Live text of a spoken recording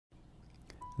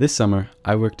This summer,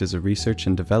 I worked as a research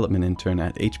and development intern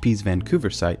at HP's Vancouver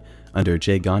site under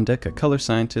Jay Gondek, a color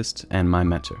scientist, and my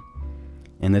mentor.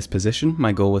 In this position,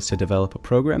 my goal was to develop a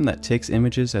program that takes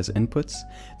images as inputs,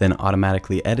 then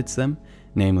automatically edits them,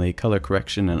 namely color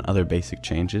correction and other basic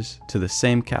changes, to the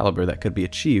same caliber that could be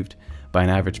achieved by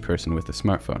an average person with a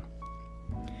smartphone.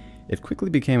 It quickly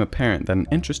became apparent that an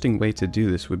interesting way to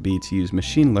do this would be to use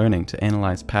machine learning to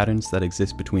analyze patterns that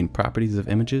exist between properties of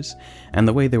images and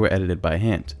the way they were edited by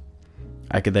hand.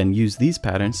 I could then use these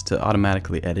patterns to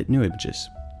automatically edit new images.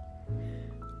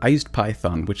 I used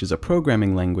Python, which is a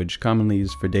programming language commonly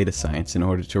used for data science, in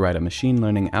order to write a machine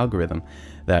learning algorithm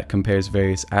that compares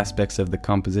various aspects of the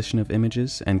composition of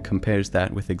images and compares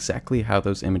that with exactly how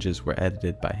those images were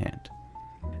edited by hand.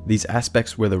 These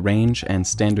aspects were the range and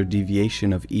standard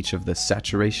deviation of each of the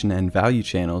saturation and value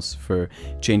channels for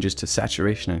changes to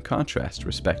saturation and contrast,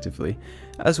 respectively,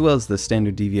 as well as the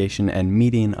standard deviation and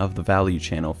median of the value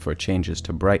channel for changes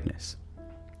to brightness.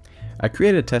 I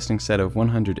created a testing set of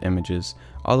 100 images,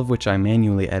 all of which I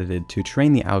manually edited to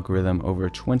train the algorithm over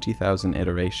 20,000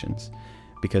 iterations,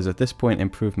 because at this point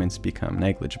improvements become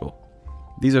negligible.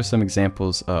 These are some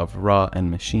examples of raw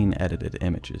and machine-edited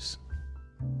images.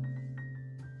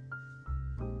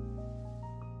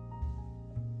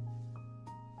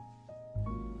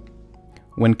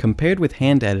 When compared with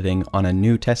hand editing on a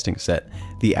new testing set,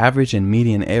 the average and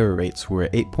median error rates were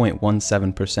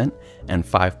 8.17% and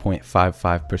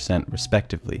 5.55%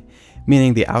 respectively,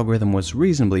 meaning the algorithm was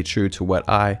reasonably true to what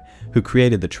I, who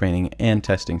created the training and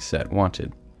testing set,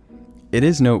 wanted. It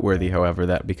is noteworthy, however,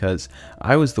 that because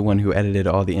I was the one who edited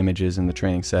all the images in the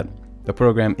training set, the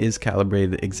program is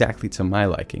calibrated exactly to my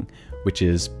liking, which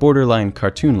is borderline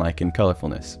cartoon-like in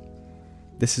colorfulness.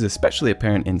 This is especially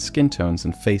apparent in skin tones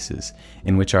and faces,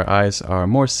 in which our eyes are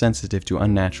more sensitive to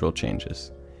unnatural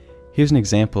changes. Here's an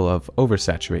example of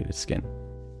oversaturated skin.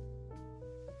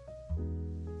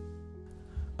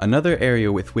 Another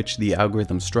area with which the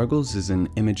algorithm struggles is in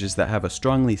images that have a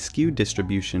strongly skewed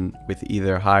distribution with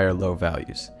either high or low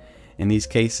values. In these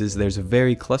cases, there's a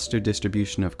very clustered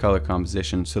distribution of color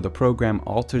composition, so the program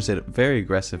alters it very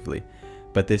aggressively,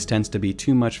 but this tends to be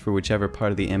too much for whichever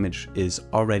part of the image is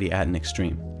already at an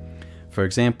extreme. For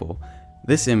example,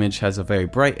 this image has a very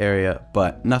bright area,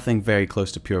 but nothing very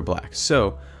close to pure black,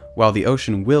 so while the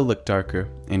ocean will look darker,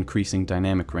 increasing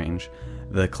dynamic range,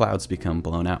 the clouds become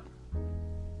blown out.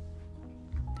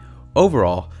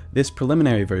 Overall, this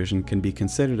preliminary version can be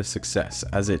considered a success,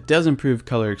 as it does improve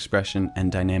color expression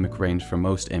and dynamic range for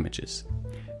most images.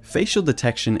 Facial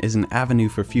detection is an avenue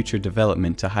for future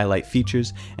development to highlight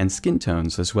features and skin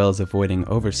tones, as well as avoiding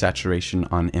oversaturation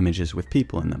on images with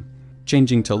people in them.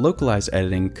 Changing to localized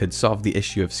editing could solve the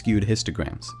issue of skewed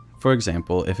histograms. For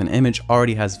example, if an image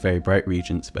already has very bright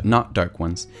regions but not dark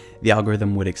ones, the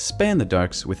algorithm would expand the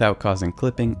darks without causing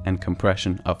clipping and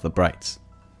compression of the brights.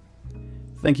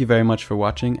 Thank you very much for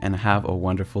watching, and have a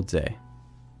wonderful day.